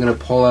disc and I'm gonna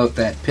pull out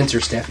that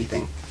pincer staffy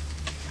thing.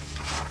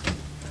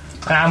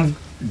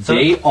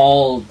 They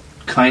all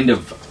kind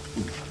of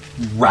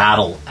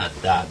rattle at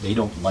that. They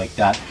don't like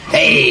that.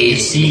 Hey!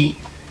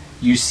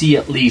 You see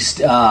at least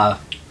how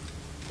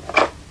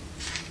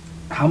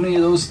many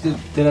of those did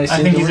I say?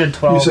 I think there you were? said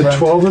 12. You said Brent.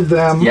 12 of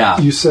them. Yeah.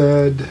 You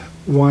said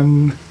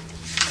one.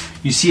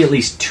 You see at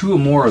least 2 or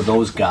more of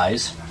those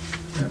guys.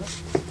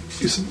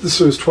 You said this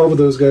was 12 of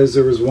those guys.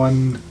 There was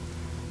one.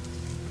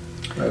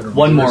 I don't know.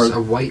 One more. There's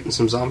a white and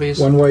some zombies.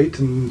 One white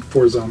and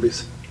 4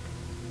 zombies.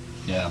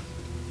 Yeah.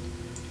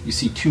 You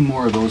see 2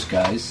 more of those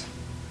guys.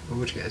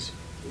 Which guys?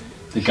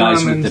 The guys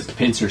Shamans. with the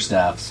pincer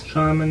staffs.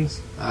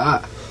 Shamans.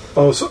 Ah.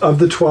 Oh, so of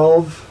the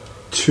 12,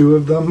 2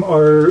 of them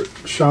are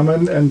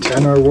shaman and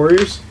 10 are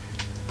warriors?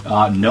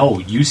 No,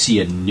 you see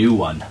a new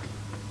one.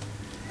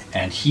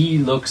 And he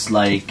looks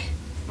like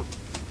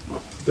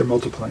They're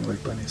multiplying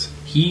like bunnies.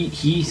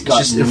 he's got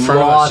just in front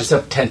of us, lots just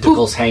of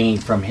tentacles hanging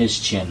from his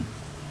chin.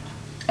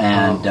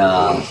 And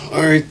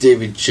Alright,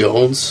 David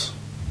Jones.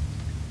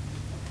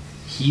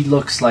 he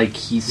looks like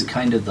he's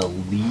kind of the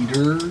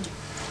leader.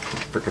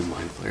 Frickin'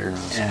 mind flayer.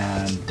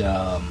 And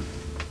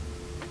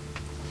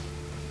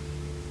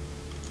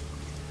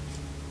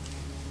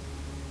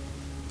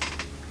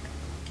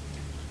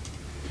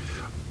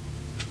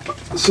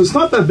So it's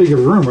not that big of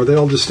a room. Are they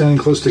all just standing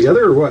close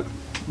together, or what?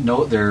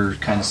 No, they're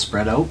kind of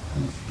spread out.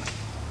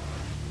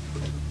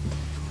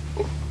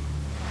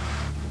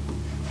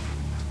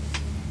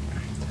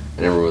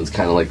 And everyone's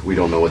kind of like, we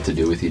don't know what to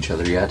do with each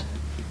other yet.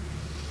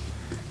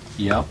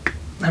 Yep.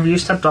 Have you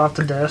stepped off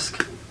the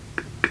desk?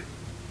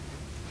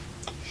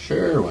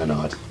 Sure, why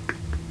not?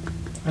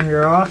 And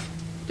you're off?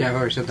 Yeah, I've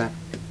already said that.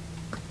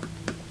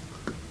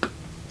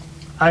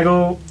 I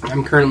go.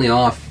 I'm currently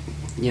off,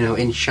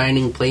 in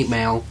shining plate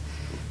mail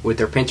with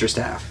their pincer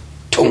staff.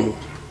 Toom.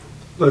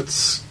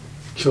 Let's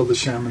kill the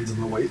shamans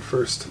in the white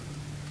first.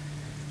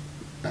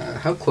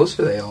 How close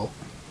are they all?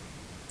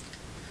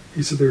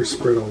 He said they were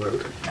spread all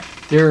out.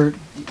 They're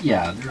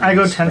I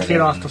go 10 spread feet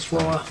out off on the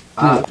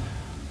this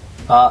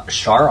floor.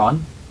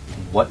 Sharon,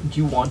 what do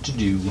you want to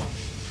do?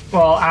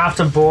 Well,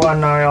 after Bo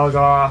and Nariel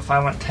go off,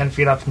 I went 10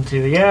 feet up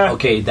into the air.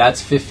 Okay,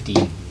 that's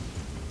 15.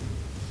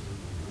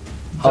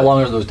 How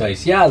long are those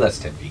dice? Yeah, that's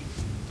 10 feet.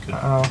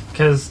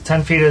 Because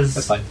 10 feet is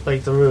That's fine.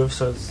 like the roof,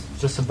 so it's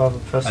just above the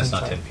person's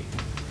That's not head.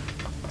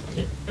 10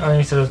 feet. Oh,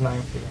 you said it was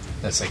 9 feet.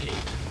 That's like 8.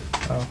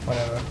 Oh,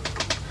 whatever.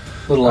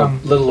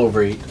 Little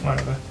over 8.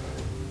 Whatever.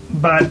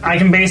 But I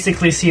can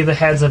basically see the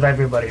heads of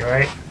everybody,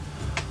 right?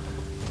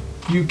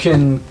 You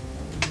can,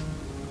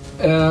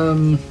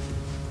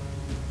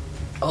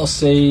 I'll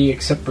say,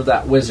 except for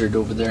that wizard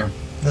over there.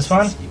 This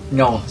one?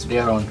 No, it's the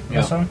other one.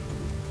 Yeah. This one?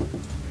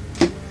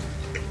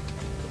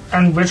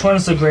 And which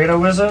one's the greater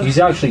wizard? He's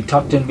actually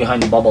tucked in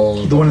behind the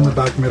bubble. The one in the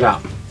back middle. Yeah.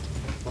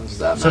 What does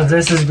that So matter?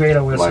 this is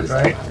greater Why wizard, does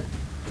that right? matter?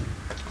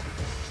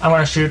 I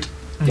want to shoot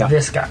Yeah.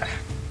 this guy.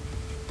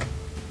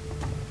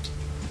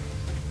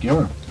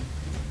 Yeah.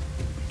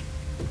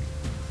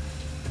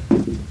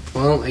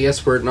 Well, I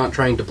guess we're not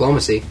trying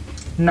diplomacy.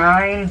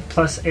 9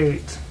 plus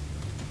 8.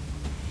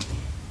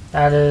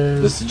 That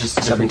is... This is just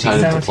a different kind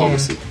of 17.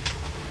 diplomacy.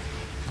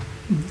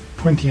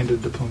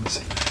 Pointy-ended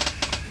diplomacy.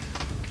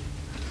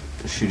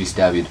 Shooty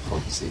stabby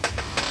diplomacy.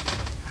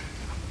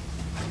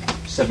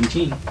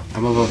 17.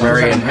 I'm a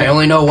Bavarian. I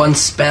only know one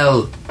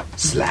spell.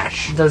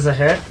 Slash. Does a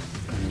hit?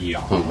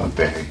 Yeah. Oh, my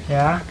berry.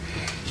 Yeah.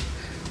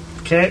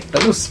 Okay.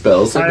 That was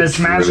spells. That like is a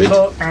druid.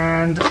 magical,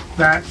 and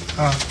that...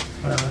 Oh,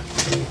 whatever.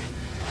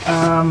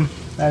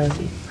 That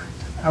is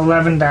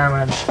 11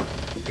 damage.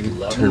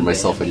 Turn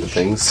myself into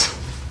things.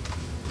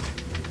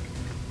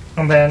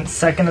 And then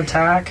second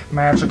attack,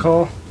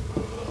 magical.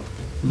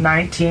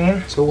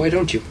 19 So why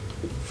don't you?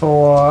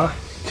 for...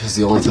 Because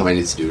the only time I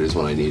need to do it is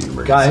when I need an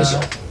emergency. Guys,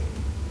 spell.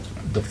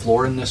 the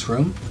floor in this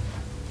room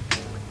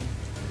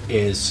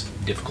is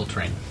difficult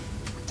terrain.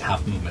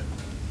 Half movement.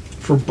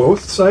 For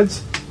both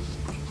sides?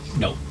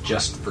 No,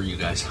 just for you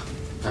guys.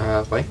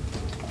 Why?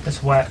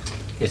 It's wet.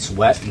 It's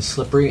wet and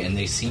slippery, and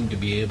they seem to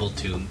be able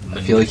to manipulate.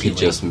 I feel like he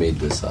just made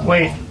this up.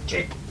 Wait,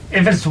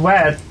 if it's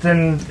wet,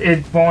 then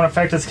it won't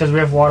affect us because we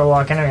have water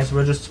walk anyways.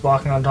 We're just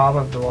walking on top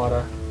of the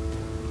water.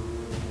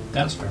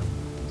 That's fair.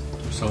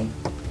 So,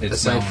 it's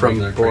Aside from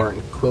regular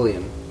Boring,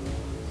 Quillian,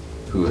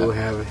 Who who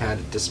have had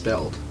it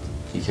dispelled.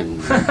 he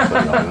can put it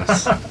on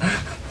us. terrain.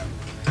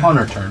 On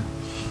our turn.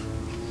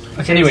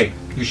 Okay. Anyway,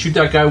 you shoot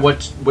that guy.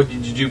 What did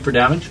you do for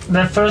damage?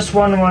 The first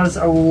one was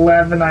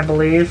 11, I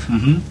believe.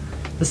 Mm-hmm.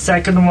 The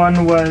second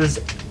one was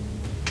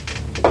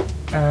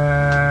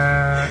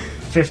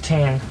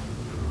 15.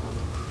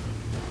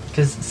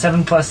 Because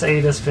 7 plus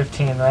 8 is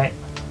 15, right?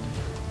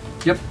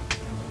 Yep.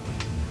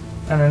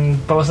 And then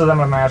both of them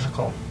are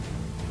magical.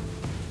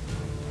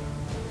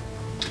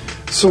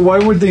 So why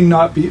would they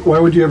not be? Why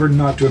would you ever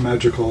not do a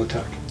magical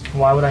attack?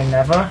 Why would I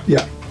never?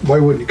 Yeah. Why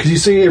wouldn't you? Because you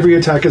say every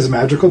attack is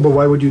magical, but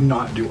why would you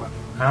not do one?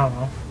 I don't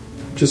know.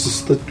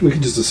 We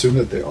can just assume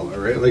that they all are,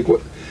 right? Like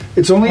what?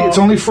 It's only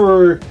Well-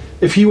 for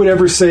if he would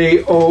ever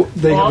say, "Oh,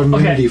 they Well, have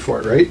immunity okay.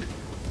 for it," right?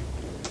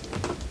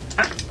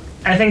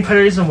 I think the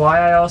reason why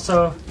I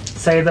also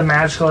say the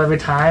magical every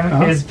time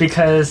Uh-huh. is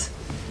because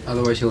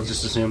Otherwise, he'll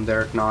just assume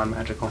they're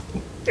non-magical.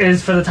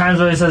 is for the times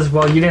where he says,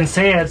 "Well, you didn't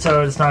say it,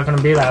 so it's not going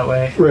to be that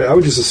way." Right. I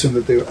would just assume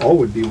that they all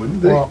would be,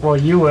 wouldn't they? Well,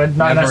 you would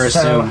not Never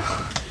necessarily.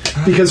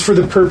 assume. Because for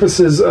the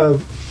purposes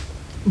of,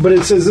 but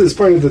it says as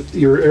part of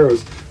your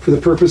arrows, for the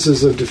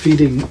purposes of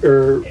defeating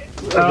or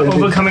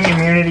Overcoming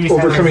immunities.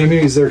 overcoming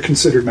immunities, they're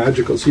considered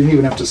magical. So you don't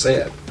even have to say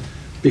it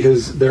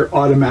because they're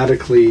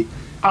automatically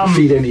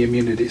defeat any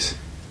immunities.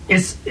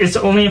 It's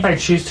only if I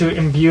choose to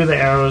imbue the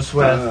arrows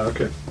with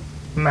Okay.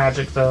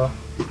 magic, though.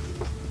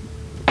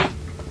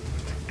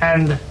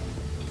 And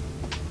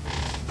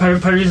part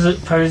of the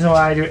reason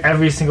why I do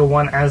every single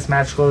one as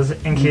magical is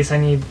in case I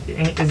need,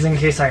 is in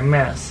case I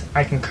miss,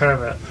 I can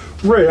curve it.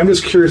 Right. I'm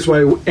just curious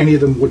why any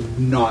of them would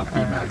not be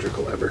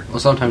magical ever. Well,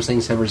 sometimes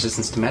things have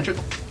resistance to magic.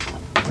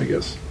 I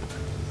guess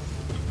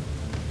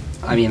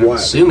I mean, I'm What?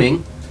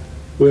 assuming.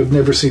 we have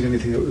never seen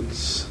anything that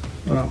was.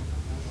 Well,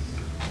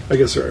 I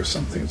guess there are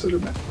some things that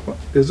are.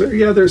 Is there?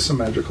 Yeah, there's some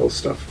magical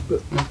stuff.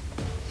 But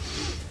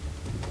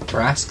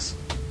Brasks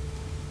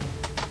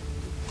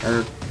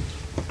are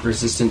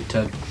resistant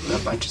to a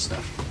bunch of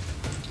stuff.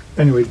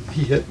 anyway,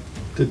 he hit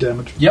the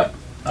damage. Yep.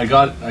 I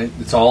got it.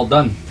 It's all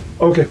done.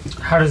 Okay.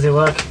 How does he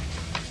look?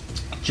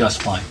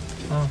 Just fine.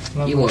 Oh, He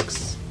lovely.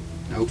 looks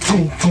Nope.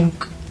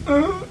 Thunk,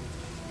 thunk.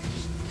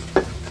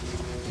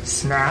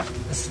 Snap,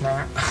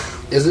 snap.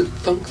 Is it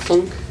thunk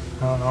thunk?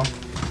 I don't know.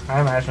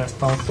 I imagine it's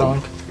thunk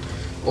thunk.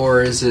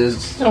 Or is it...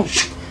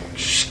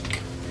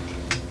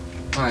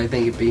 I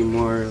think it'd be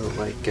more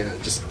like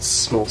just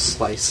small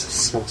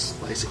slice.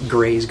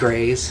 Graze.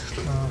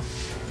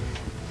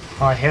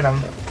 Well, I hit him,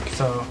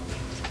 so.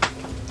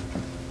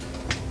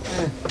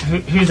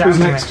 Who's Who's after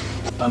next? me?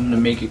 I'm gonna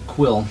make it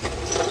Quill.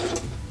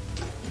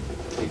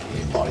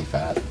 AKA body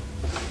fat.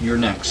 You're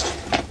next.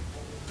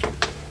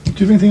 Do you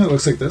have anything that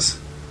looks like this?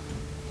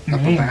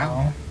 Me,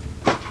 bow.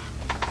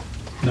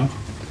 no. No.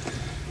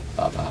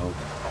 Bow.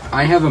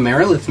 I have a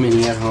Merilith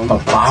mini at home.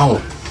 Bow.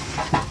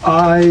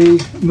 I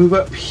move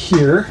up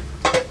here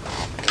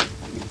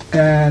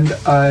and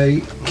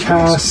I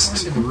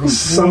cast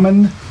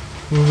summon.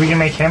 We can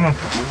make him.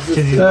 Cause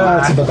he's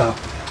That's a black.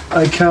 babao.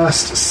 I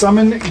cast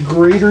summon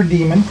greater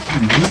demon.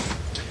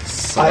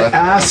 I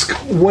ask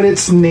what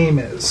its name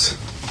is.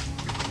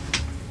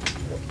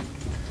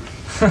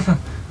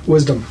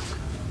 Wisdom.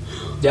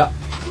 Yeah.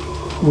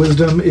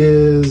 Wisdom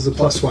is a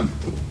 +1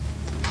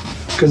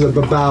 because a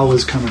babao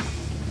is coming.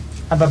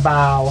 A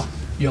bow.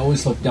 You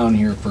always look down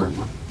here for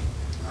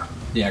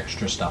the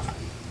extra stuff,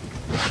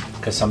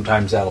 because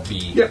sometimes that'll be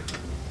Yep.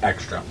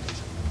 extra.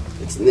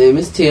 Its name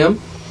is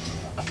Tim.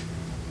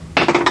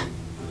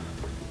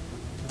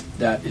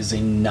 That is a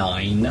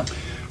 9.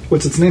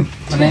 What's its name?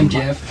 My name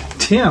Jeff.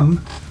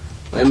 Tim.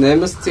 My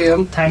name is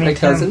Tim. Tiny My Tim.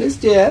 cousin is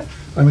Jeff.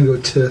 I'm gonna go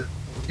to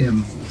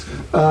him.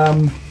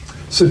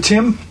 So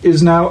Tim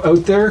is now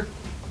out there,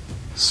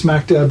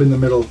 smack dab in the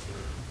middle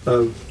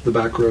of the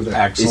back row there.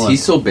 Excellent. Is he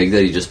so big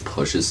that he just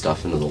pushes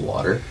stuff into the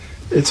water?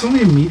 It's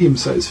only a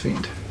medium-sized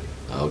fiend.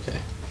 Okay.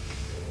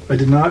 I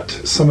did not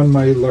summon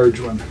my large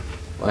one.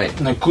 Right.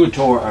 And the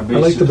Kutor are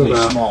like the basically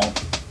babao. small.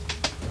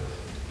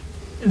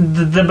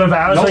 The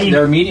babows No, that you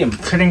they're medium.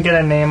 couldn't get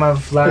a name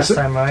of last Is it-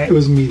 time, right? It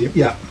was medium.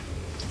 Yeah.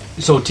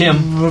 So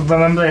Tim,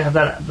 Remember they have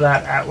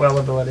that at-will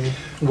ability.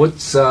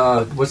 what's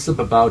the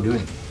babao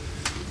doing?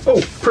 Oh,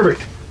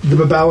 perfect. The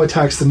babao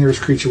attacks the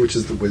nearest creature, which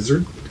is the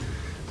wizard.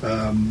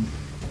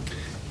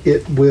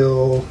 It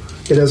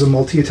has a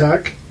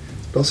multi-attack.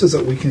 It also has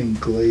that weakening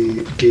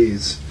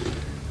gaze.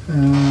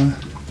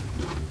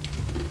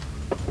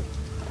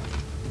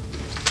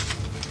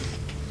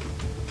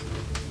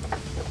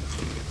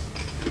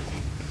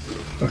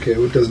 Okay,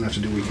 it doesn't have to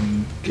do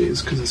weakening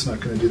gaze because it's not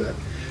going to do that.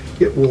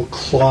 It will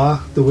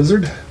claw the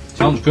wizard.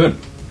 Sounds good.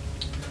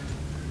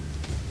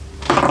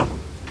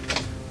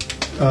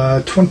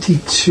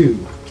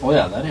 22. Oh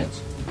yeah, that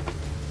is.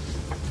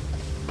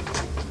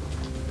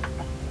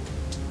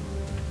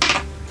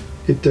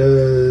 It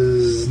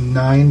does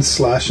 9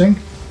 slashing.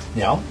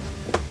 Yeah.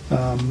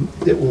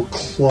 It will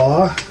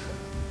claw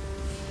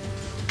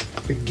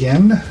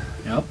again.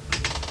 Yep.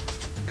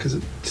 Because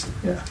it,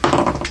 yeah.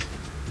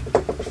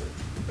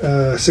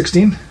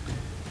 16.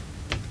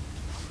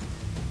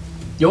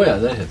 Oh yeah,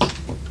 that hits.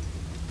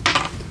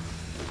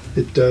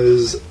 It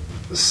does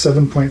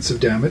 7 points of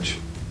damage.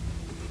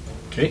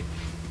 Okay.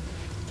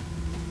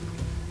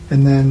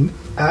 And then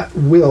at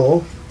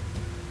will,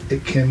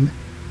 it can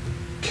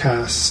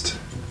cast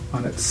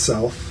on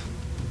itself.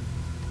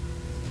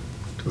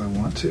 Do I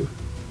want to?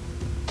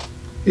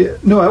 Yeah,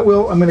 no, at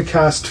will, I'm going to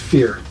cast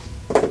Fear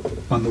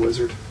on the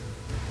wizard.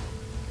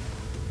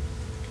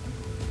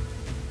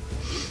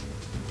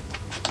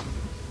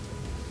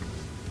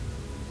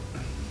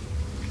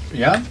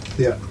 Yeah.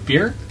 Yeah,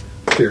 Fear.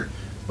 Fear.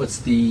 What's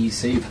the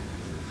save?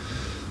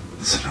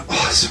 That's an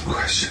awesome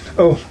question.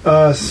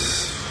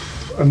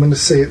 I'm going to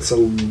say it's a...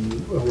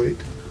 Oh, wait.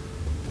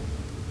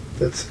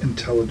 That's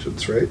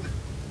intelligence, right?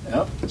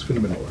 Yep. It's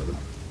going to be an 11.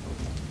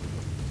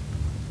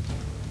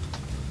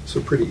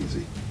 So pretty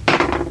easy.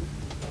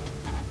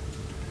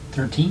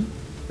 13.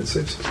 It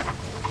saves.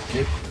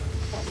 Okay.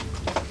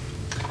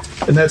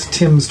 And that's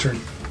Tim's turn.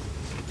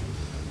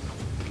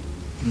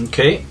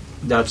 Okay,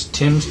 that's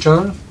Tim's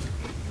turn.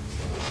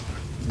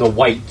 The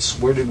whites.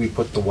 Where did we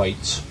put the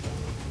whites?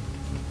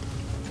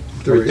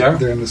 They're Right there?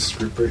 They're in this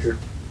group right here.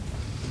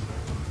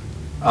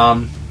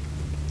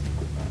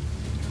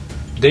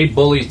 They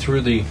bully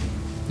through the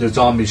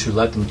zombies who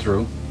let them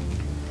through,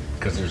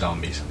 because they're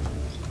zombies.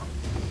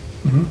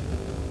 Mhm.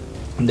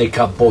 And they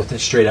cut both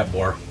straight at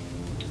Boar.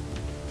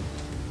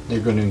 They're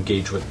going to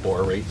engage with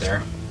Boar right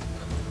there.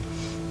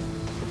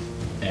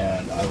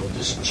 And I will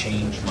just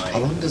change How my...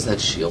 long does that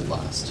shield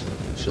last?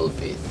 Shield of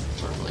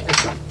Faith. Or like,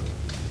 It's gone.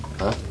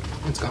 huh?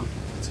 It's gone.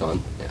 It's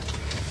gone? Yeah.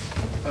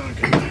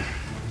 Okay.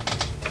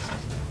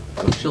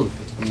 Oh, Shield of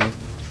Faith.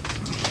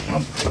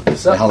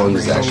 What's up? How long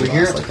does it actually Over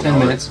here, last? Like an 10 hour?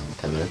 minutes.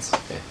 10 minutes?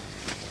 Okay.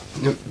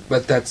 Nope,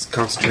 but that's I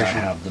concentration.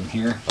 have them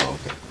here. Oh,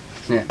 okay.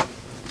 Yeah.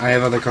 I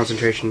have other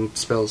concentration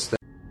spells that.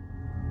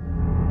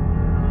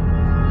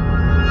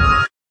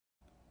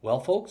 Well,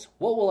 folks,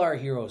 what will our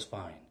heroes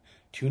find?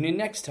 Tune in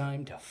next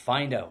time to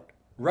find out,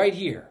 right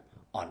here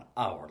on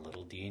our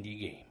little D&D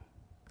game.